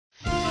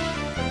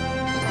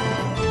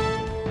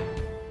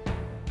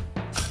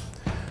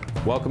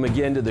Welcome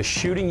again to the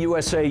Shooting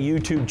USA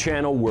YouTube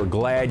channel. We're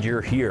glad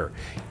you're here.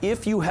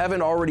 If you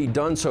haven't already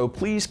done so,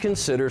 please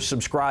consider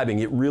subscribing.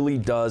 It really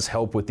does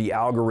help with the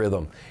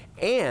algorithm.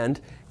 And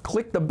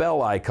click the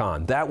bell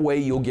icon. That way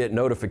you'll get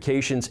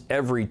notifications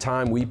every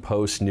time we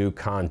post new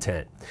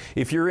content.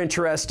 If you're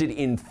interested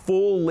in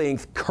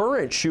full-length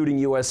current Shooting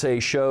USA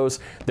shows,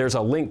 there's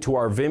a link to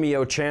our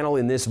Vimeo channel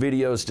in this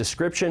video's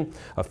description.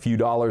 A few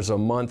dollars a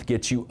month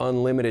gets you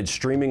unlimited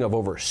streaming of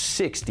over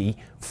 60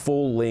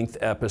 full-length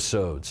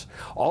episodes.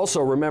 Also,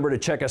 remember to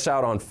check us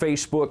out on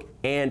Facebook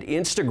and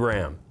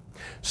Instagram.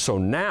 So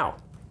now,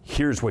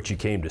 here's what you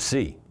came to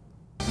see.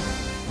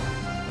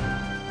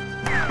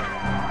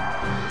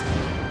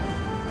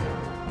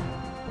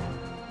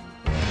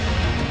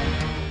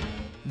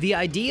 The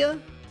idea?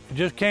 It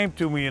just came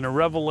to me in a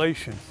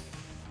revelation.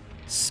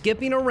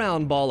 Skipping a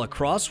round ball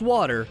across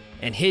water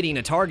and hitting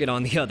a target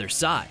on the other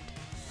side.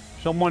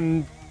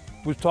 Someone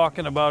was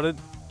talking about it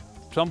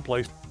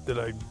someplace that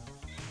I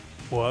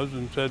was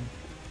and said,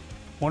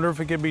 wonder if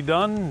it could be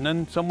done? And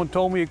then someone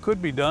told me it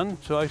could be done,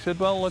 so I said,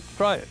 well, let's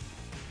try it.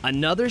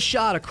 Another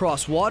shot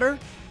across water,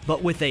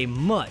 but with a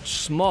much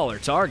smaller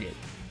target.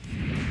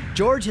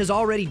 George has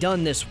already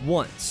done this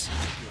once.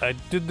 I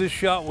did this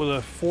shot with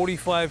a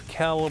 .45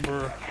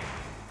 caliber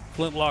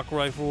flintlock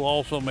rifle,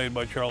 also made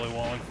by Charlie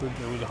Wallingford.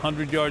 It was a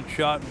 100-yard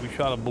shot, and we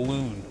shot a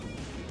balloon.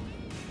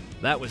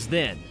 That was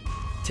then.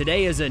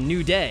 Today is a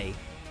new day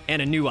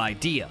and a new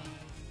idea.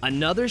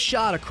 Another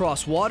shot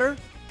across water,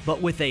 but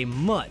with a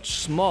much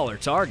smaller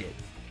target.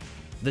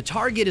 The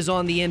target is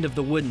on the end of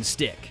the wooden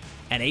stick,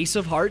 an Ace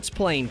of Hearts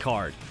playing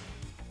card.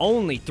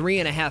 Only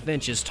 3.5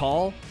 inches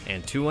tall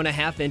and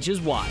 2.5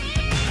 inches wide.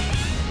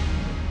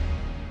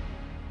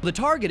 The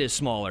target is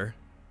smaller,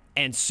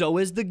 and so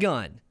is the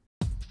gun.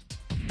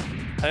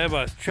 I have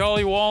a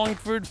Charlie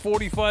Wallingford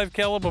 .45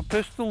 caliber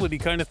pistol that he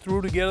kind of threw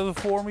together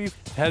for me. It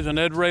has an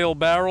Ed Rail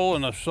barrel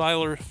and a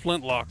Siler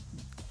flintlock,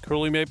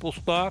 curly maple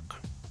stock.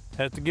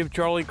 Have to give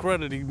Charlie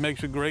credit, he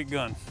makes a great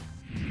gun.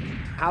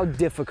 How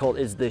difficult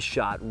is this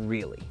shot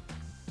really?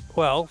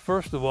 Well,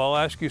 first of all,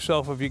 ask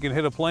yourself if you can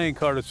hit a playing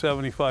card at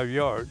 75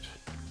 yards.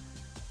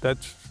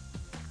 That's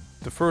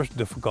the first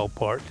difficult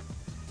part.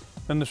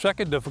 And the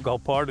second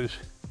difficult part is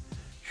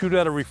shoot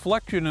at a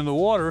reflection in the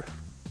water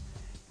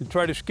and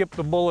try to skip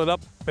the bullet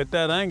up at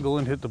that angle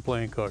and hit the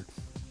playing card.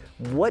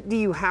 What do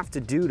you have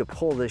to do to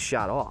pull this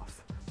shot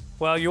off?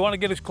 Well, you want to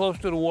get as close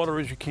to the water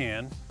as you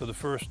can. But the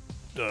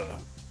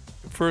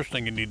first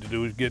thing you need to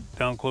do is get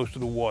down close to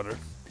the water.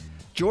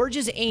 George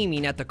is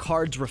aiming at the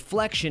card's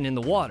reflection in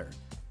the water.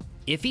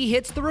 If he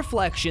hits the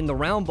reflection, the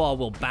round ball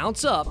will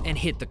bounce up and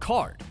hit the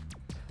card.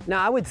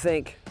 Now, I would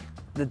think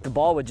that the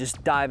ball would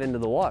just dive into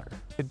the water.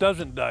 It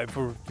doesn't dive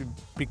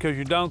because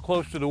you're down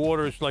close to the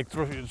water. It's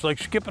like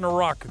skipping a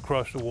rock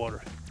across the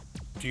water.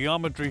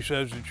 Geometry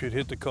says it should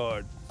hit the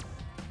card.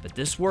 But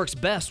this works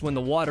best when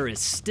the water is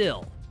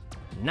still,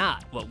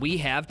 not what we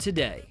have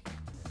today.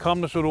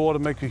 Calmness of the water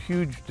makes a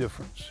huge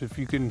difference.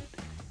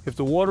 If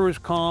the water is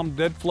calm,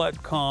 dead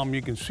flat calm,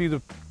 you can see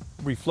the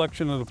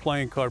reflection of the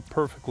playing card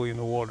perfectly in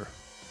the water.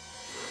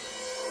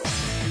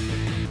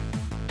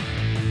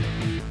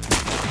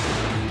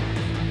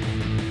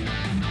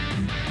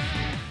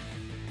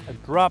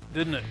 It dropped,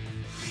 didn't it?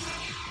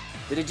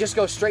 Did it just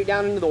go straight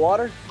down into the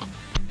water?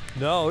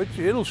 No,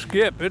 it'll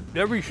skip.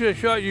 Every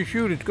shot you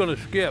shoot, it's going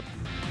to skip.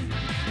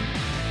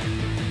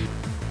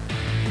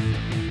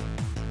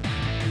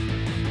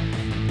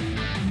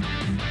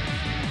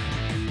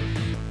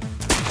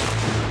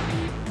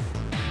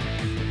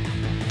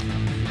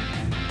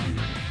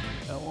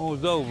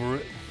 Was over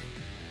it.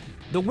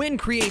 The wind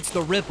creates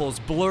the ripples,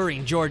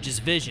 blurring George's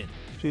vision.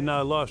 See, now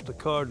I lost the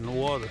card in the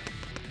water.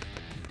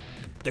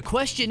 The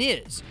question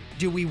is,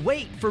 do we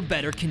wait for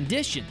better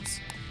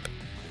conditions?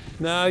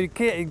 No, you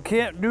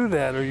can't do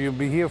that or you'll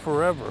be here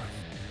forever.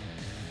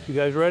 You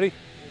guys ready?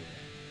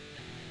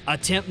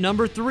 Attempt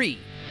number 3.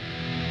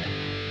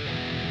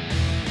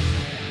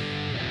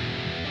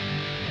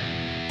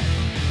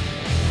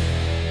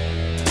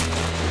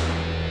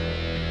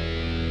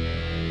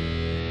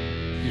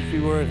 See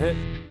where it hit?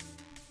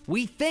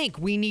 We think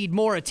we need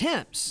more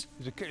attempts.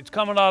 It's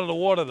coming out of the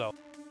water though.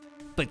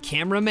 But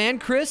cameraman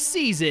Chris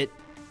sees it.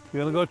 You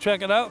gonna go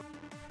check it out?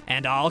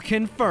 And I'll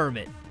confirm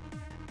it.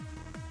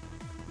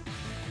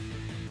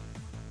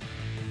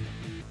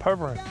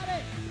 Perfect.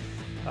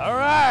 All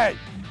right.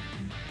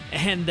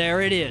 And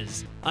there it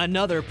is.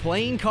 Another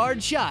playing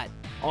card shot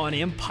on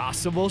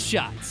Impossible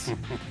Shots.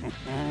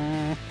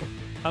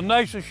 A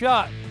nicer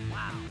shot.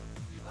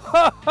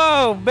 Wow.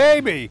 Oh,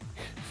 baby.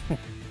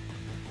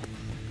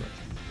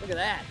 Look at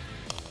that.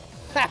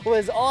 That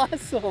was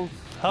awesome.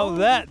 How's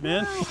that,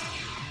 man?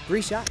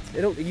 3 shots.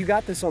 You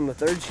got this on the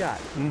 3rd shot.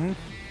 Mm-hmm.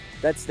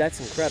 That's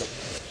incredible.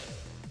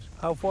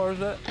 How far is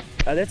that?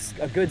 That's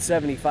a good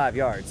 75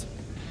 yards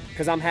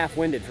because I'm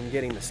half-winded from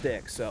getting the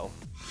stick, so.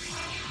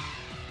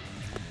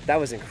 That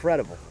was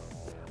incredible.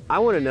 I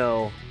want to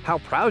know how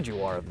proud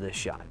you are of this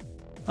shot.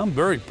 I'm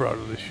very proud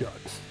of this shot.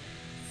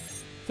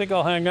 I think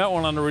I'll hang that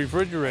one on the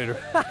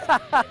refrigerator.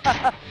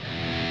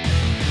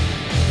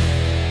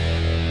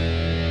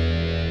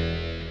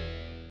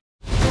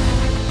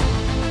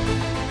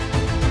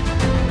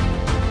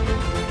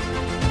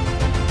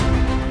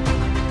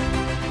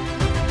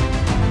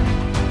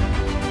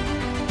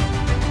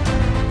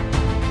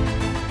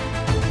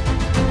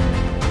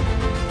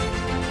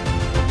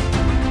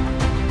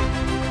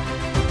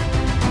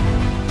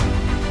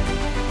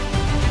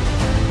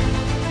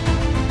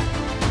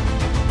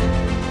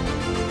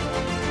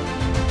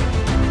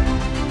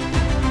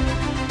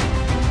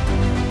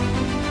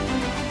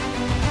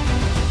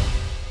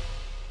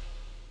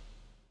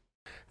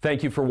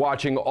 Thank you for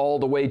watching all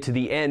the way to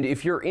the end.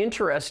 If you're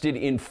interested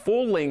in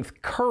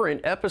full-length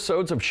current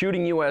episodes of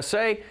Shooting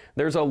USA,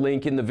 there's a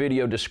link in the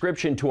video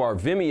description to our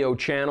Vimeo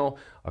channel.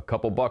 A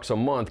couple bucks a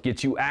month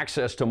gets you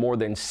access to more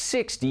than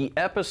 60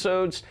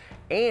 episodes,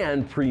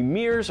 and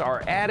premieres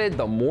are added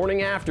the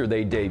morning after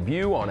they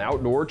debut on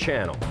Outdoor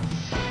Channel.